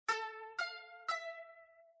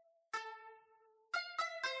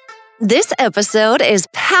This episode is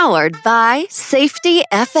powered by Safety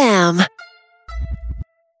FM.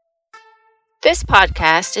 This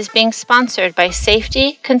podcast is being sponsored by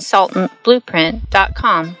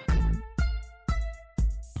safetyconsultantblueprint.com.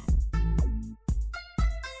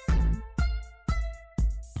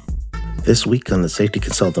 This week on the Safety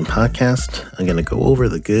Consultant Podcast, I'm going to go over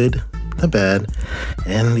the good, the bad,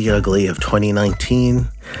 and the ugly of 2019,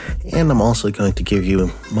 and I'm also going to give you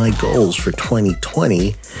my goals for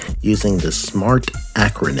 2020 using the SMART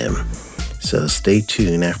acronym. So stay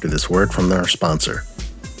tuned after this word from our sponsor.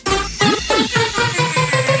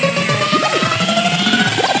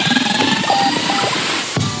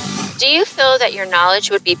 Do you feel that your knowledge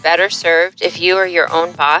would be better served if you were your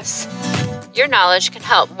own boss? Your knowledge can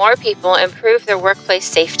help more people improve their workplace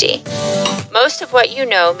safety. Most of what you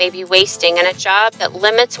know may be wasting in a job that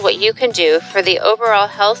limits what you can do for the overall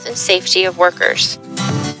health and safety of workers.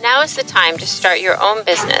 Now is the time to start your own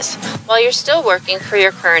business while you're still working for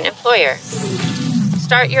your current employer.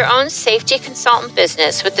 Start your own safety consultant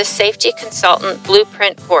business with the Safety Consultant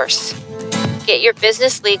Blueprint course. Get your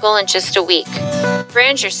business legal in just a week.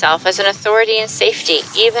 Brand yourself as an authority in safety,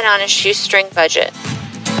 even on a shoestring budget.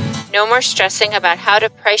 No more stressing about how to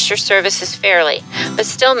price your services fairly, but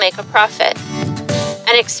still make a profit.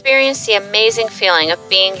 And experience the amazing feeling of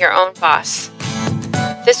being your own boss.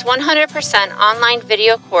 This 100% online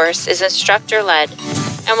video course is instructor-led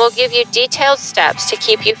and will give you detailed steps to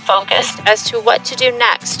keep you focused as to what to do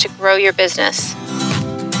next to grow your business.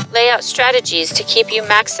 Lay out strategies to keep you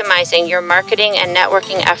maximizing your marketing and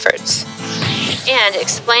networking efforts. And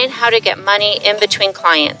explain how to get money in between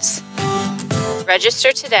clients.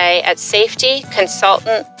 Register today at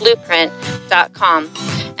safetyconsultantblueprint.com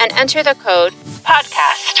and enter the code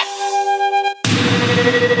PODCAST.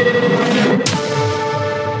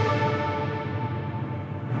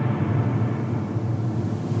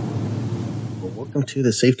 Welcome to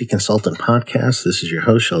the Safety Consultant Podcast. This is your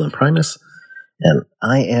host, Sheldon Primus, and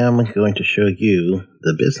I am going to show you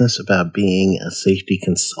the business about being a safety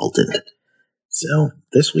consultant. So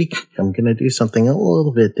this week, I'm going to do something a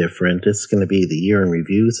little bit different. It's going to be the year in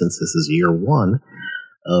review since this is year one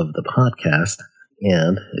of the podcast,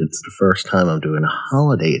 and it's the first time I'm doing a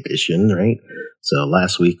holiday edition, right? So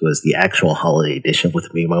last week was the actual holiday edition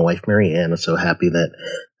with me and my wife, Mary Ann. I'm so happy that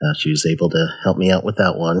she was able to help me out with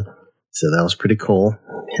that one. So that was pretty cool,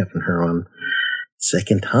 having her on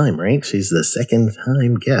second time, right? She's the second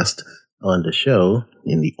time guest on the show,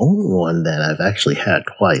 and the only one that I've actually had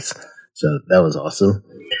twice. So that was awesome.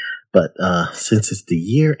 But since it's the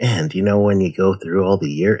year end, you know, when you go through all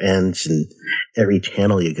the year ends and every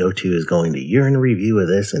channel you go to is going to year in review of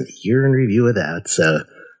this and year in review of that. So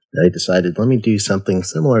I decided, let me do something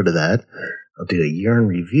similar to that. I'll do a year in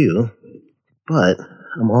review, but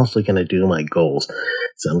I'm also going to do my goals.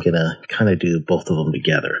 So I'm going to kind of do both of them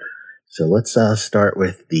together. So let's start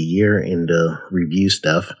with the year in the review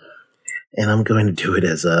stuff. And I'm going to do it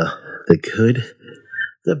as the good,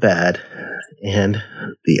 the bad, and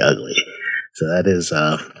the ugly. So that is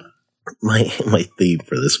my theme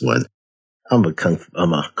for this one. I'm a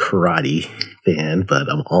karate fan, but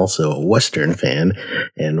I'm also a Western fan,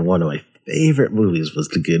 and one of my favorite movies was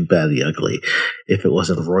The Good, Bad, the Ugly. If it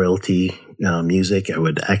wasn't royalty music, I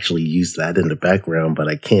would actually use that in the background, but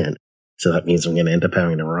I can't. So that means I'm going to end up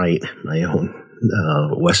having to write my own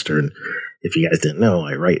Western. If you guys didn't know,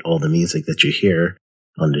 I write all the music that you hear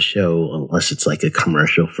on the show, unless it's like a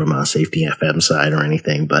commercial from a Safety FM side or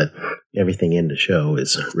anything, but everything in the show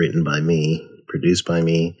is written by me, produced by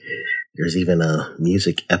me. There's even a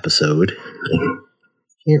music episode. I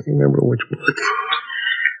can't remember which one.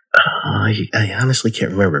 I honestly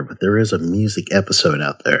can't remember, but there is a music episode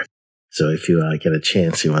out there. So if you get a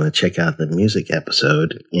chance, you want to check out the music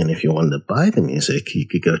episode, and if you wanted to buy the music, you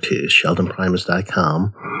could go to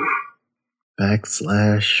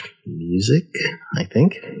sheldonprimus.com/music, I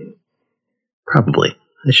think. Probably.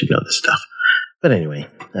 I should know this stuff. But anyway,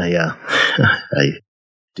 I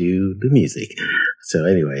do the music. So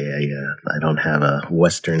anyway, I don't have a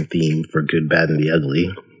Western theme for Good, Bad, and the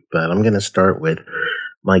Ugly, but I'm going to start with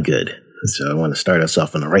my good. So I want to start us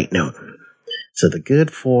off on the right note. So the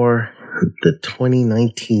good for the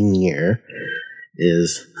 2019 year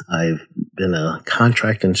is I've been a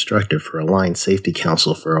contract instructor for Aligned Safety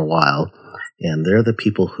Council for a while, and they're the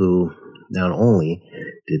people who not only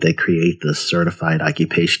did they create the Certified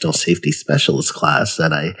Occupational Safety Specialist class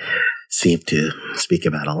that I seem to speak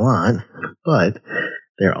about a lot, but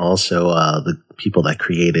they're also the people that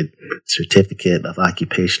created Certificate of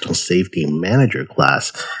Occupational Safety Manager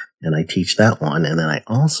class, and I teach that one, and then I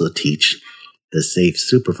also teach the Safe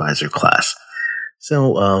Supervisor class.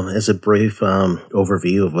 So, as a brief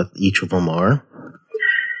overview of what each of them are,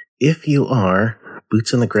 if you are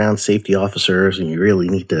boots on the ground safety officers and you really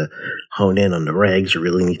need to hone in on the regs, you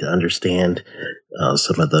really need to understand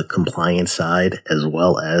some of the compliance side as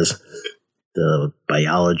well as the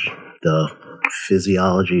biology, the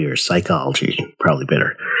physiology or psychology, probably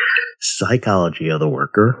better, psychology of the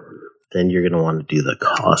worker, then you're going to want to do the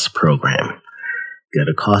COSS program. Go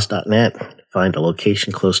to COSS.net, find a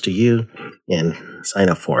location close to you, and sign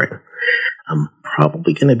up for it. I'm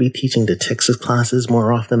probably going to be teaching the Texas classes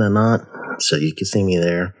more often than not, so you can see me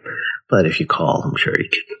there. But if you call, I'm sure you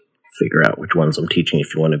can figure out which ones I'm teaching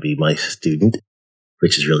if you want to be my student,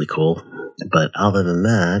 which is really cool. But other than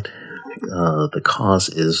that, the COSS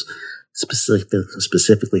is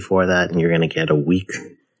specifically for that, and you're going to get a week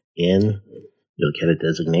in. You'll get a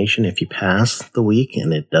designation if you pass the week,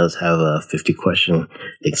 and it does have a 50-question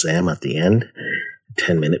exam at the end,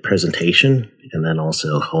 10-minute presentation, and then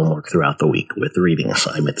also homework throughout the week with reading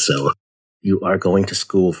assignments. So you are going to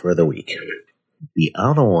school for the week. The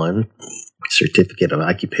other one, Certificate of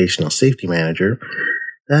Occupational Safety Manager,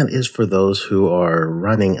 that is for those who are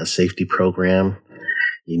running a safety program.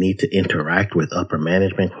 You need to interact with upper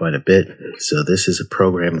management quite a bit. So this is a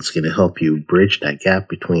program that's going to help you bridge that gap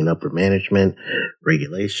between upper management,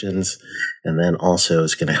 regulations, and then also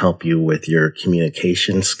it's going to help you with your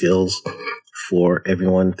communication skills for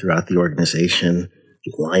everyone throughout the organization.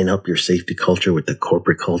 Line up your safety culture with the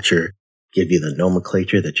corporate culture, give you the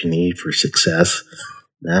nomenclature that you need for success.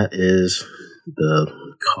 That is the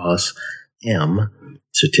COSM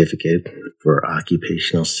Certificate for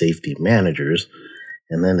Occupational Safety Managers.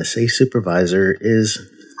 And then the Safe Supervisor is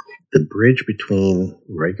the bridge between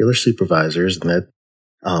regular supervisors, and that,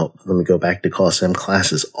 let me go back to COSM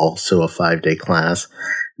class is also a 5-day class.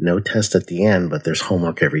 No test at the end, but there's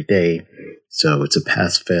homework every day. So it's a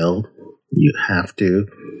pass-fail. You have to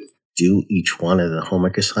do each one of the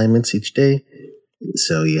homework assignments each day.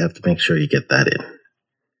 So you have to make sure you get that in.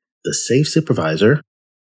 The Safe Supervisor,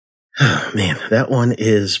 man, that one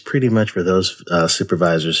is pretty much for those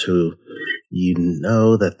supervisors who you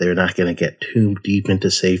know that they're not going to get too deep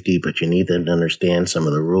into safety, but you need them to understand some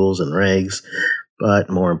of the rules and regs. But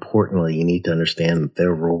more importantly, you need to understand that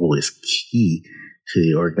their role is key to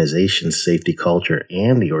the organization's safety culture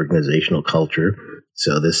and the organizational culture.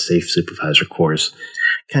 So this Safe Supervisor course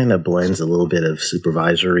kind of blends a little bit of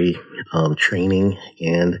supervisory training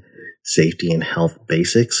and safety and health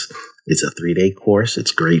basics. It's a 3-day course.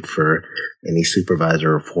 It's great for any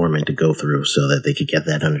supervisor or foreman to go through so that they could get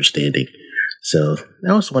that understanding. So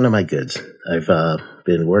that was one of my goods. I've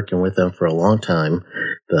been working with them for a long time,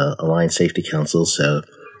 the Alliance Safety Council, so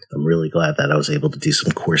I'm really glad that I was able to do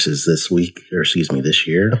some courses this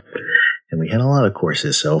year. And we had a lot of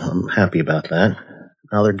courses, so I'm happy about that.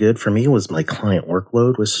 Another good for me was my client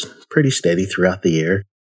workload was pretty steady throughout the year.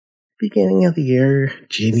 Beginning of the year,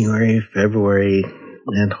 January, February,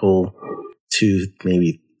 that whole 2,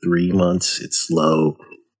 maybe 3 months, it's slow.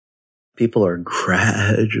 People are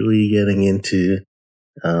gradually getting into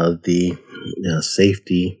the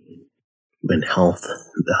safety and health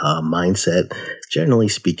mindset. Generally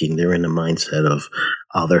speaking, they're in the mindset of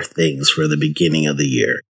other things for the beginning of the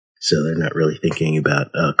year. So they're not really thinking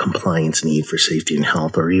about compliance need for safety and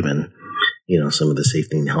health, or even, some of the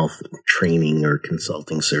safety and health training or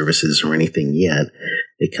consulting services or anything yet.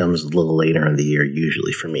 It comes a little later in the year,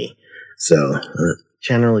 usually for me. So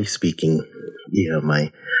generally speaking,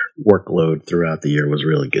 my workload throughout the year was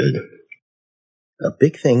really good. A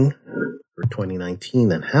big thing for 2019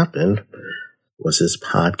 that happened was this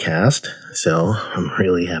podcast. So I'm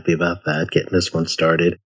really happy about that, getting this one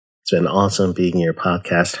started. It's been awesome being your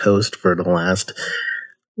podcast host for the last,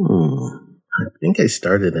 I think I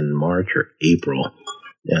started in March or April.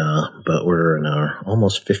 But we're in our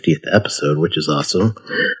almost 50th episode, which is awesome.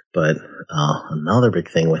 But another big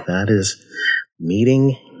thing with that is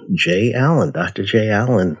meeting Dr. Jay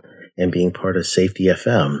Allen, and being part of Safety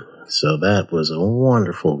FM. So that was a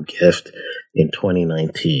wonderful gift in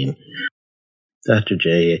 2019. Dr.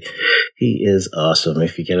 Jay, he is awesome.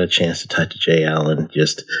 If you get a chance to talk to Jay Allen,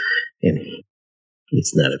 and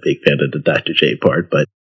he's not a big fan of the Dr. J part, but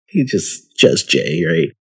he just Jay,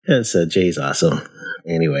 right? And so Jay's awesome.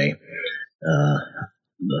 Anyway,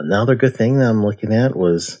 another good thing that I'm looking at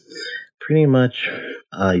was pretty much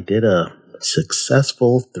I did a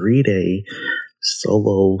successful 3-day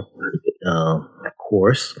solo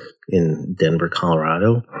course in Denver,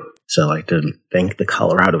 Colorado. So I'd like to thank the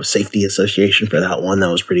Colorado Safety Association for that one.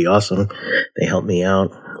 That was pretty awesome. They helped me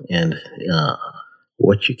out. And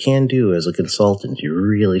what you can do as a consultant, you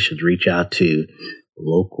really should reach out to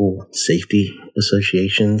local safety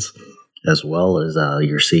associations as well as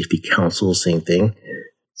your safety council, same thing.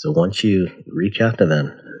 So once you reach out to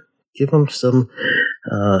them, give them some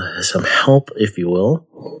help, if you will.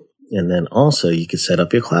 And then also you can set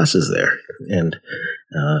up your classes there. And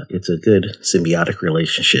it's a good symbiotic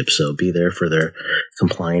relationship. So be there for their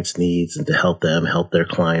compliance needs and to help them, help their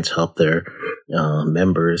clients, help their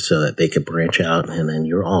members so that they could branch out. And then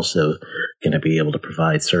you're also going to be able to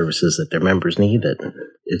provide services that their members need that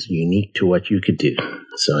is unique to what you could do.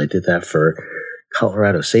 So I did that for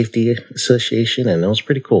Colorado Safety Association, and that was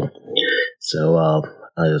pretty cool. So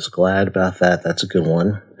I was glad about that. That's a good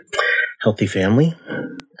one. Healthy family.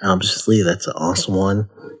 Obviously, that's an awesome one.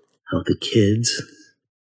 Healthy kids.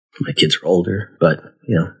 My kids are older, but,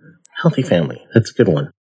 healthy family. That's a good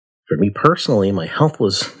one. For me personally, my health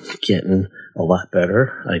was getting a lot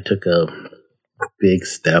better. I took a big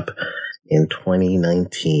step in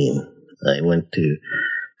 2019. I went to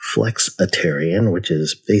flexitarian, which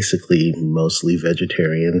is basically mostly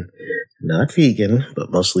vegetarian, not vegan,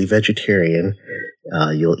 but mostly vegetarian.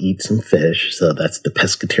 You'll eat some fish, so that's the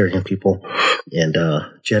pescatarian people, and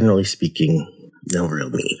generally speaking, no real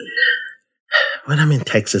meat. When I'm in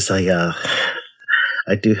Texas, I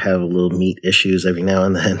do have little meat issues every now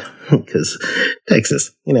and then because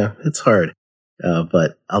Texas, it's hard.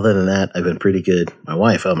 But other than that, I've been pretty good. My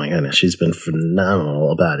wife, oh my goodness, she's been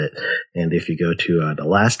phenomenal about it. And if you go to the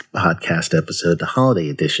last podcast episode, the holiday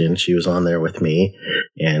edition, she was on there with me,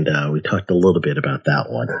 and we talked a little bit about that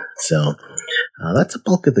one. So that's a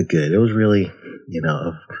bulk of the good. It was really,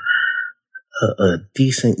 a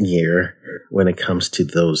decent year when it comes to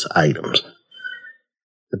those items.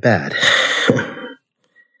 The bad.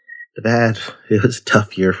 The bad, it was a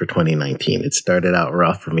tough year for 2019. It started out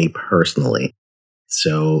rough for me personally.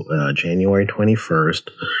 So January 21st,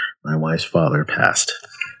 my wife's father passed.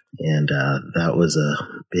 And that was a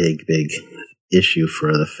big, big issue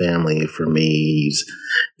for the family, for me. He's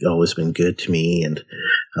always been good to me and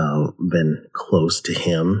been close to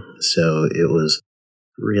him. So it was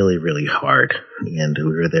really, really hard. And we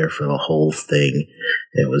were there for the whole thing.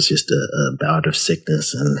 It was just a bout of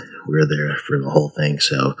sickness, and we were there for the whole thing.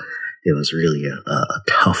 So it was really a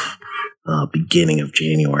tough beginning of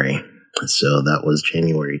January. So that was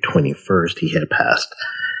January 21st, he had passed.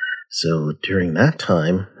 So during that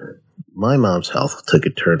time, my mom's health took a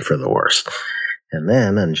turn for the worse. And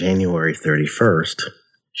then on January 31st,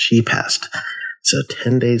 she passed. So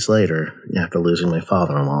 10 days later, after losing my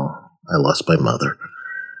father-in-law, I lost my mother.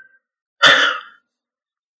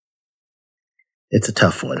 It's a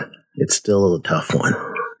tough one. It's still a tough one.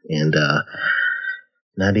 And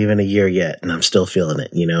not even a year yet, and I'm still feeling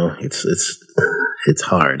it, It's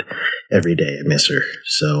hard. Every day I miss her.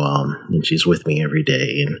 So, and she's with me every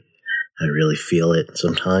day, and I really feel it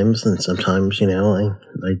sometimes, and sometimes,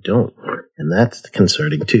 I don't. And that's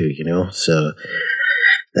concerning too, So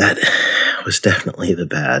that was definitely the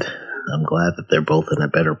bad. I'm glad that they're both in a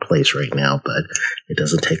better place right now, but it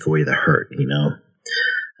doesn't take away the hurt,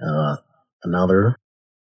 Another,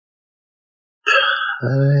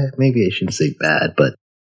 maybe I shouldn't say bad, but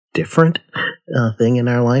different thing in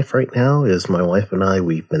our life right now is my wife and I,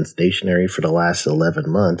 we've been stationary for the last 11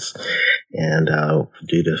 months, and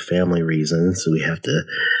due to family reasons, we have to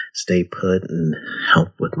stay put and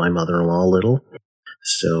help with my mother-in-law a little.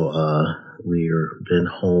 So we've been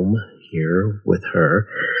home here with her.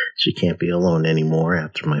 She can't be alone anymore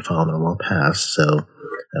after my father-in-law passed, so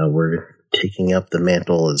we're taking up the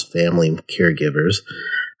mantle as family caregivers.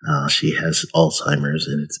 She has Alzheimer's,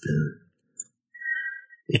 and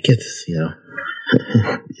it gets, it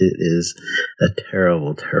is a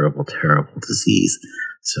terrible, terrible, terrible disease.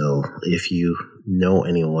 So if you know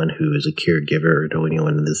anyone who is a caregiver or know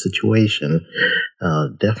anyone in this situation,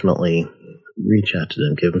 definitely reach out to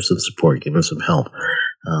them, give them some support, give them some help.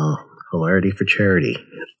 Hilarity for Charity.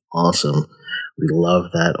 Awesome. We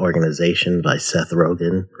love that organization by Seth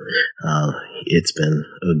Rogen. It's been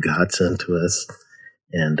a godsend to us.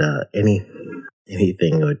 And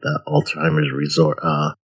anything with Alzheimer's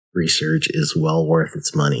research is well worth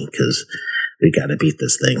its money, because we got to beat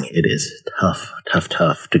this thing. It is tough, tough,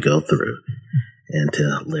 tough to go through and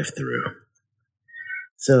to live through.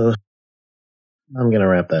 So I'm going to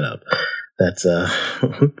wrap that up. That's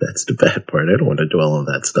that's the bad part. I don't want to dwell on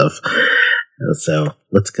that stuff. So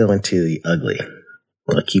let's go into the ugly.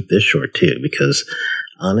 I'll keep this short too, because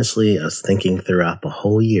honestly, I was thinking throughout the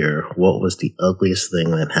whole year, what was the ugliest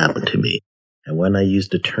thing that happened to me? And when I use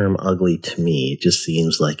the term ugly, to me, it just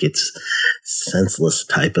seems like it's senseless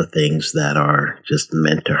type of things that are just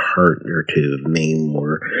meant to hurt or to maim,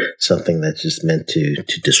 or something that's just meant to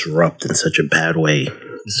disrupt in such a bad way.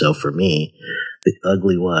 So for me, the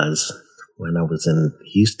ugly was when I was in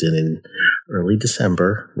Houston in early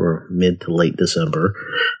December or mid to late December,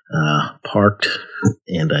 parked,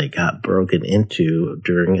 and I got broken into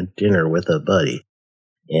during a dinner with a buddy.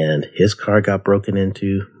 And his car got broken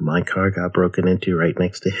into, my car got broken into right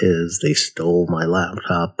next to his. They stole my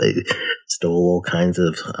laptop. They stole all kinds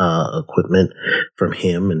of equipment from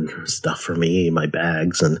him and stuff for me, my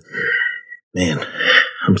bags. And man,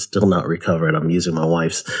 I'm still not recovered. I'm using my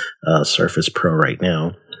wife's Surface Pro right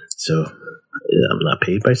now. So I'm not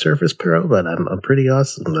paid by Surface Pro, but I'm pretty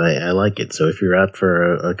awesome. I like it. So if you're out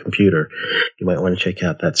for a computer, you might want to check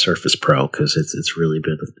out that Surface Pro because it's really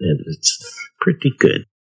been, it's pretty good.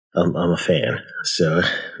 I'm a fan. So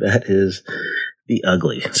that is the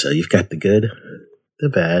ugly. So you've got the good, the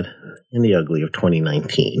bad, and the ugly of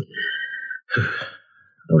 2019. I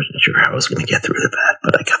wasn't sure how I was going to get through the bad,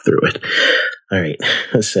 but I got through it. All right.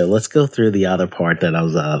 So let's go through the other part that I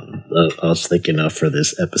was thinking of for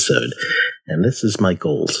this episode. And this is my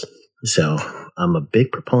goals. So I'm a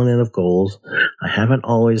big proponent of goals. I haven't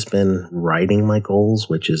always been writing my goals,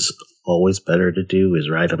 which is always better to do, is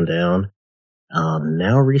write them down.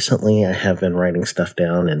 Now recently I have been writing stuff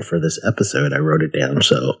down, and for this episode I wrote it down,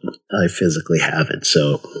 so I physically have it.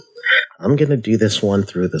 So I'm going to do this one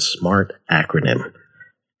through the SMART acronym.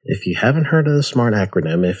 If you haven't heard of the SMART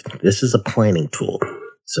acronym, this is a planning tool.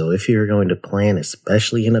 So if you're going to plan,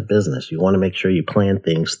 especially in a business, you want to make sure you plan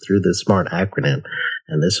things through the SMART acronym,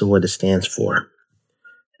 and this is what it stands for.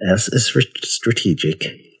 S is for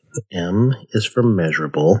strategic, M is for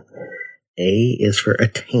measurable, A is for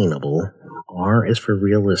attainable, R is for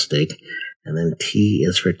realistic, and then T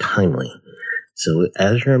is for timely. So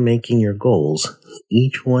as you're making your goals,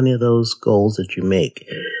 each one of those goals that you make,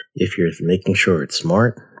 if you're making sure it's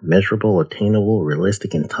smart, measurable, attainable,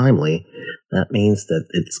 realistic, and timely, that means that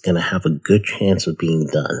it's going to have a good chance of being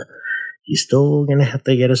done. You're still going to have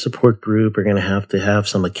to get a support group. You're going to have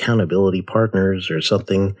some accountability partners or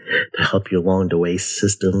something to help you along the way,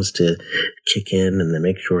 systems to kick in and to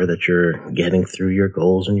make sure that you're getting through your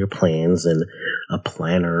goals and your plans, and a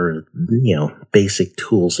planner, basic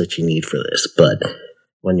tools that you need for this. But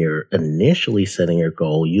when you're initially setting your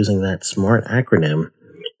goal, using that SMART acronym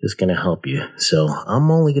is going to help you. So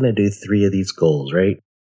I'm only going to do 3 of these goals, right?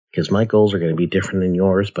 Because my goals are going to be different than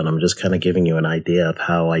yours, but I'm just kind of giving you an idea of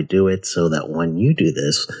how I do it so that when you do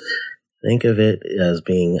this, think of it as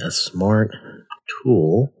being a smart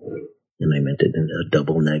tool. And I meant it in a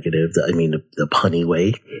double negative, the punny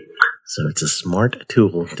way. So it's a smart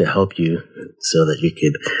tool to help you so that you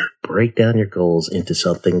could break down your goals into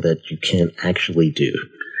something that you can actually do.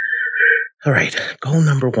 All right, goal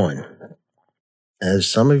number 1.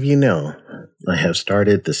 As some of you know, I have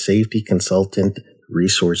started the Safety Consultant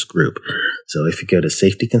Resource Group. So if you go to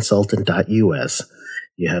safetyconsultant.us,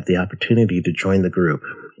 you have the opportunity to join the group.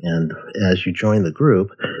 And as you join the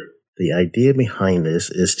group, the idea behind this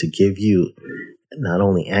is to give you not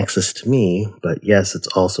only access to me, but yes, it's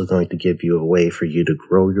also going to give you a way for you to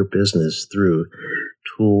grow your business through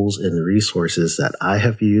tools and resources that I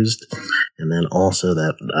have used, and then also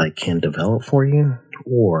that I can develop for you,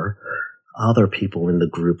 or other people in the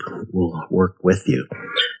group will work with you.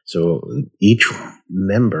 So each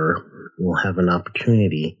member will have an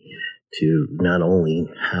opportunity to not only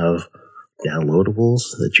have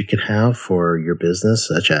downloadables that you can have for your business,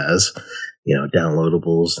 such as,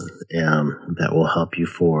 downloadables that will help you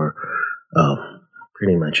for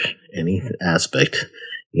pretty much any aspect,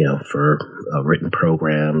 for written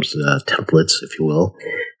programs, templates, if you will,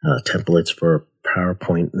 templates for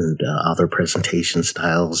PowerPoint and other presentation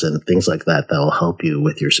styles and things like that will help you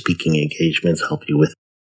with your speaking engagements, help you with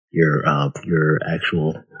your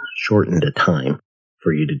actual shortened time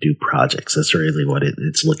for you to do projects. That's really what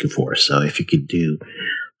it's looking for. So if you could do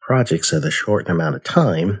projects at a shortened amount of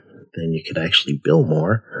time, then you could actually bill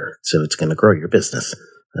more. So it's going to grow your business.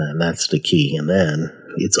 And that's the key. And then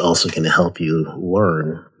it's also going to help you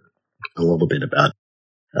learn a little bit about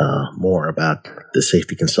more about the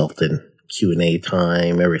safety consultant Q&A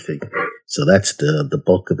time, everything. So that's the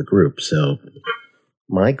bulk of the group. So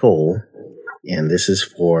my goal, and this is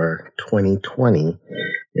for 2020,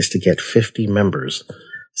 is to get 50 members.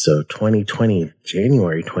 So January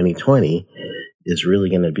 2020 is really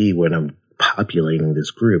going to be when I'm populating this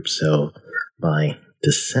group. So by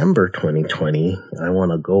December 2020, I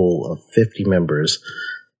want a goal of 50 members.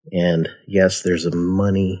 And yes, there's the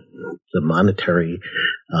monetary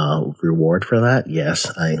reward for that. Yes,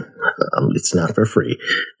 it's not for free.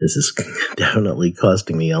 This is definitely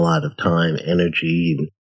costing me a lot of time,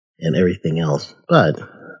 energy, and everything else. But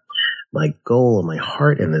my goal and my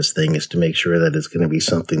heart in this thing is to make sure that it's going to be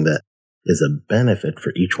something that is a benefit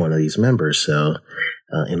for each one of these members. So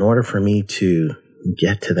in order for me to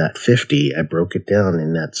get to that 50, I broke it down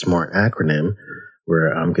in that SMART acronym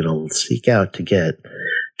where I'm going to seek out to get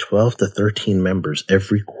 12 to 13 members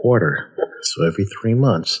every quarter. So every 3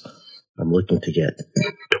 months, I'm looking to get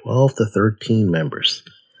 12 to 13 members.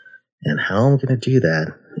 And how I'm going to do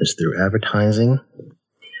that is through advertising,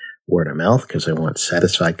 word of mouth, because I want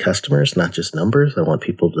satisfied customers, not just numbers. I want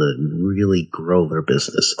people to really grow their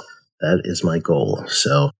business. That is my goal.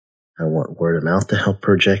 So I want word of mouth to help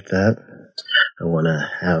project that. I want to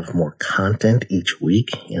have more content each week,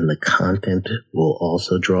 and the content will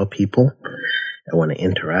also draw people. I want to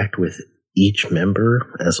interact with each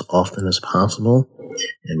member as often as possible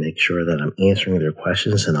and make sure that I'm answering their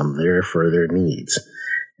questions and I'm there for their needs.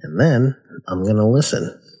 And then I'm going to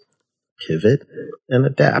listen, pivot, and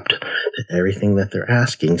adapt to everything that they're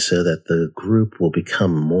asking so that the group will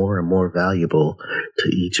become more and more valuable to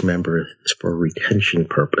each member for retention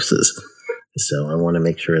purposes. So I want to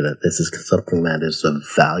make sure that this is something that is of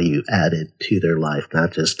value added to their life,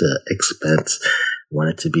 not just an expense. I want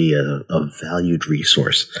it to be a valued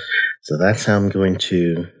resource. So that's how I'm going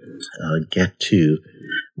to get to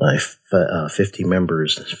my 50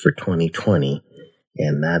 members for 2020.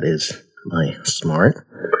 And that is my SMART.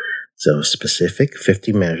 So specific,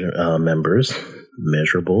 50 members,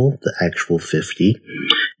 measurable, the actual 50.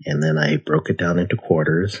 And then I broke it down into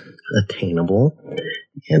quarters, attainable,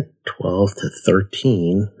 and 12 to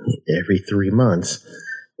 13 every 3 months.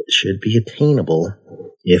 It should be attainable.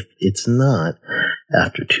 If it's not,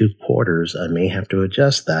 after 2 quarters, I may have to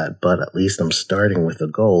adjust that, but at least I'm starting with a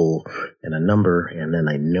goal and a number, and then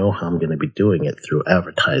I know how I'm going to be doing it through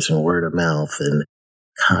advertising, word of mouth, and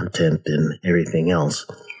content, and everything else,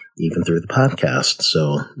 even through the podcast.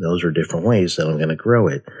 So those are different ways that I'm going to grow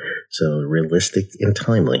it. So realistic and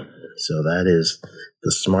timely. So that is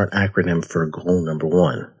the SMART acronym for goal number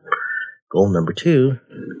 1. Goal number 2,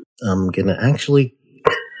 I'm going to actually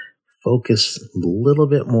focus a little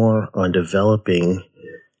bit more on developing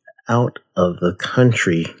out of the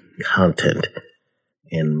country content,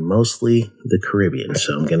 and mostly the Caribbean.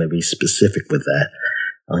 So I'm going to be specific with that.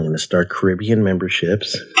 I'm going to start Caribbean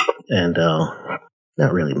memberships, and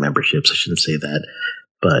not really memberships, I shouldn't say that,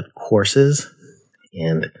 but courses.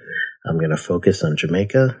 And I'm going to focus on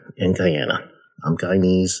Jamaica and Guyana. I'm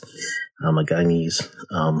Guyanese. I'm a Guyanese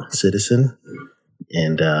citizen.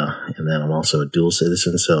 And then I'm also a dual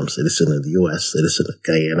citizen, so I'm citizen of the U.S., citizen of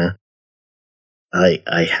Guyana.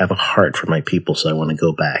 I have a heart for my people, so I want to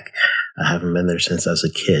go back. I haven't been there since I was a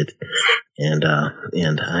kid, and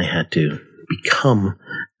I had to become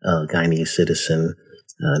a Guyanese citizen,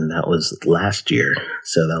 and that was last year.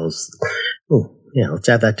 So that was, let's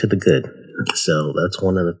add that to the good. So that's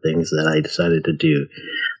one of the things that I decided to do.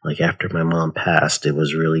 Like after my mom passed, it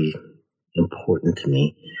was really important to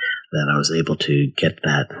me that I was able to get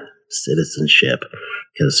that citizenship,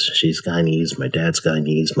 because she's Guyanese, my dad's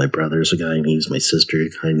Guyanese, my brother's a Guyanese, my sister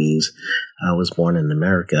is Guyanese. I was born in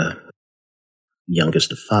America,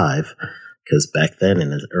 youngest of 5, because back then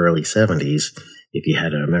in the early 70s, if you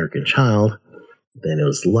had an American child, then it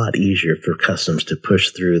was a lot easier for customs to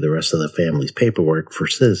push through the rest of the family's paperwork for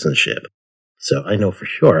citizenship. So I know for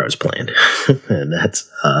sure I was planned. And that's,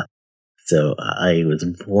 so I was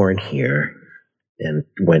born here and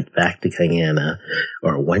went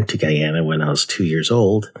to Guyana when I was 2 years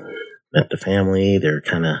old. Met the family, they're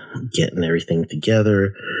kind of getting everything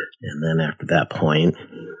together. And then after that point,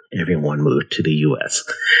 everyone moved to the U.S.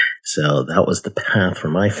 So that was the path for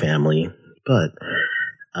my family. But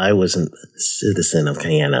I wasn't a citizen of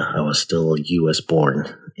Guyana. I was still a U.S.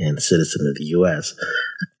 born and citizen of the U.S.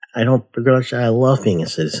 I don't begrudge, I love being a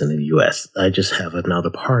citizen of the U.S. I just have another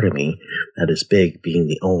part of me that is big, being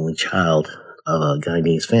the only child of a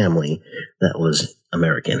Guyanese family that was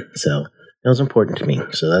American. So that was important to me.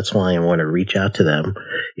 So that's why I want to reach out to them.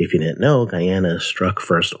 If you didn't know, Guyana struck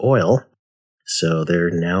first oil. So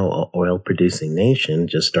they're now an oil-producing nation,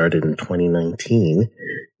 just started in 2019.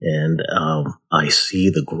 And I see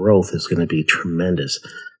the growth is going to be tremendous.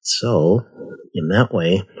 So in that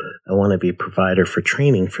way, I want to be a provider for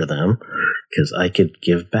training for them, because I could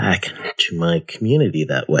give back to my community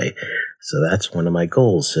that way. So that's one of my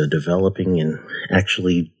goals. So developing and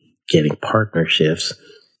actually getting partnerships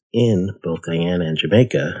in both Guyana and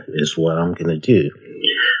Jamaica is what I'm going to do.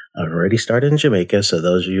 I've already started in Jamaica, so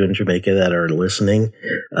those of you in Jamaica that are listening,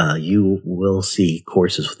 you will see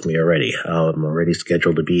courses with me already. I'm already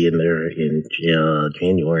scheduled to be in there in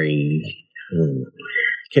January.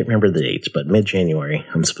 Can't remember the dates, but mid-January,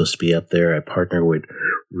 I'm supposed to be up there. I partner with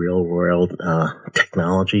Real World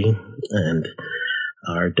Technology, and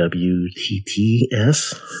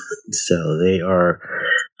RWTTS. So they are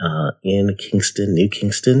in Kingston, New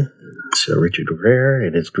Kingston. So Richard Rare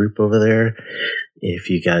and his group over there. If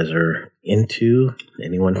you guys are into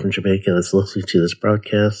anyone from Jamaica that's listening to this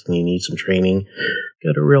broadcast and you need some training,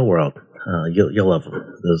 go to Real World. You'll love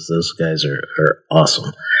them. Those guys are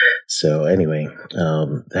awesome. So anyway,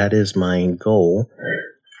 that is my goal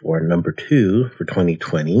for number 2 for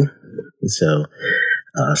 2020. So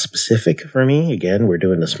specific for me, again, we're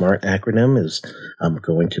doing the SMART acronym. Is I'm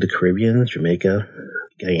going to the Caribbean, Jamaica,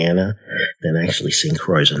 Guyana, then actually St.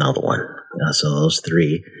 Croix is another one. So those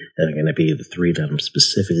 3 are going to be the 3 that I'm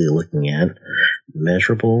specifically looking at.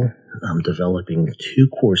 Measurable, I'm developing 2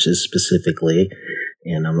 courses specifically,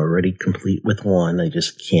 and I'm already complete with 1. I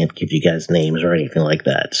just can't give you guys names or anything like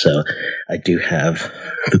that. So I do have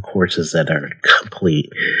the courses that are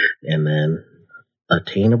complete, and then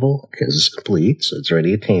attainable, because it's complete, so it's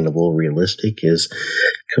already attainable. Realistic is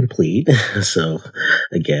complete. So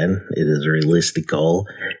again, it is a realistic goal.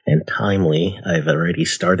 And timely, I've already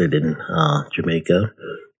started in Jamaica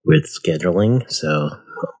with scheduling, so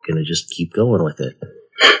I'm going to just keep going with it.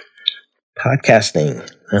 Podcasting,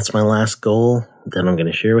 that's my last goal that I'm going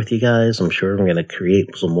to share with you guys. I'm sure I'm going to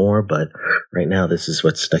create some more, but right now this is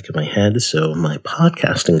what's stuck in my head. So my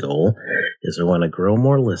podcasting goal is I want to grow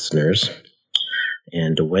more listeners.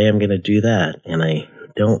 And the way I'm going to do that, and I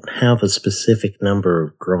don't have a specific number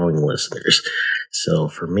of growing listeners. So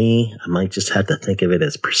for me, I might just have to think of it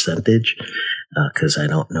as percentage, because I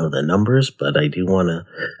don't know the numbers, but I do want to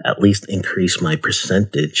at least increase my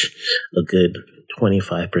percentage a good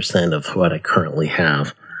 25% of what I currently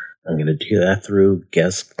have. I'm going to do that through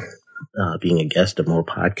being a guest of more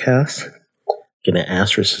podcasts. Going to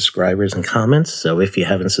ask for subscribers and comments. So if you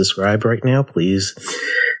haven't subscribed right now, please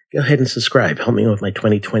go ahead and subscribe. Help me with my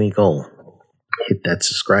 2020 goal. Hit that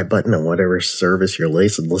subscribe button on whatever service you're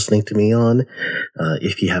listening to me on.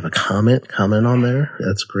 If you have a comment on there.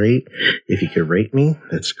 That's great. If you could rate me,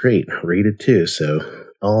 that's great. Rate it too. So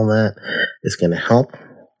all that is going to help.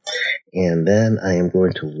 And then I am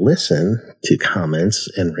going to listen to comments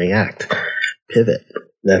and react. Pivot.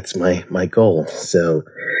 That's my goal. So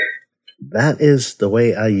that is the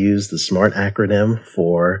way I use the SMART acronym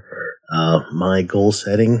for my goal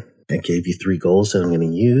setting. I gave you 3 goals that I'm going to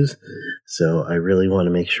use. So I really want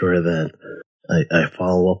to make sure that I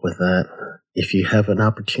follow up with that. If you have an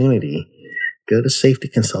opportunity, go to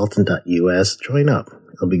safetyconsultant.us, join up.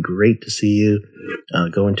 It'll be great to see you.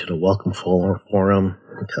 Go into the welcome forum.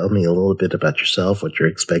 Tell me a little bit about yourself, what your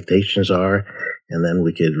expectations are, and then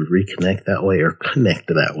we could reconnect that way or connect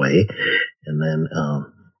that way, and then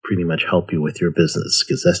pretty much help you with your business,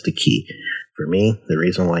 because that's the key. For me, the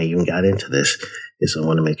reason why I even got into this is I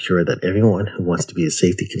want to make sure that everyone who wants to be a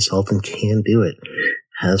safety consultant can do it,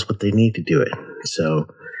 has what they need to do it. So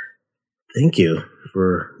thank you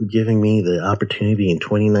for giving me the opportunity in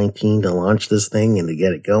 2019 to launch this thing and to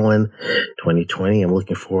get it going. 2020, I'm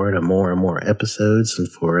looking forward to more and more episodes and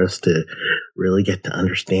for us to really get to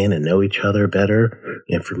understand and know each other better,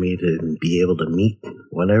 and for me to be able to meet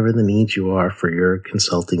whatever the needs you are for your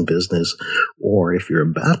consulting business, or if you're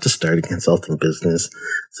about to start a consulting business,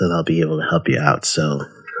 so that I'll be able to help you out. So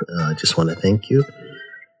I just want to thank you.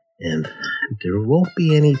 And there won't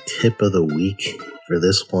be any tip of the week for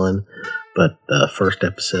this one, but the first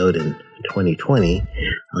episode in 2020,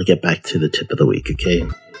 I'll get back to the tip of the week, okay?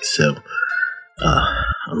 So,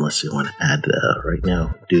 unless you want to add right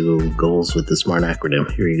now, do goals with the SMART acronym.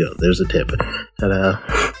 Here you go. There's a tip. Ta-da!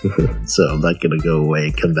 So I'm not going to go away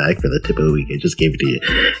and come back for the tip of the week. I just gave it to you.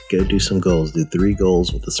 Go do some goals. Do 3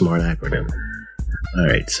 goals with the SMART acronym. All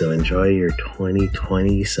right, so enjoy your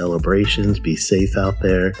 2020 celebrations. Be safe out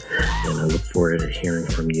there, and I look forward to hearing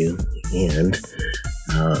from you. And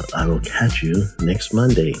I will catch you next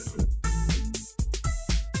Monday.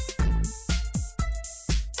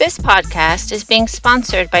 This podcast is being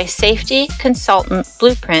sponsored by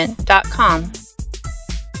SafetyConsultantBlueprint.com.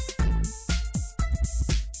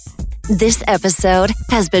 This episode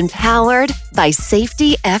has been powered by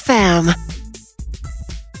Safety FM.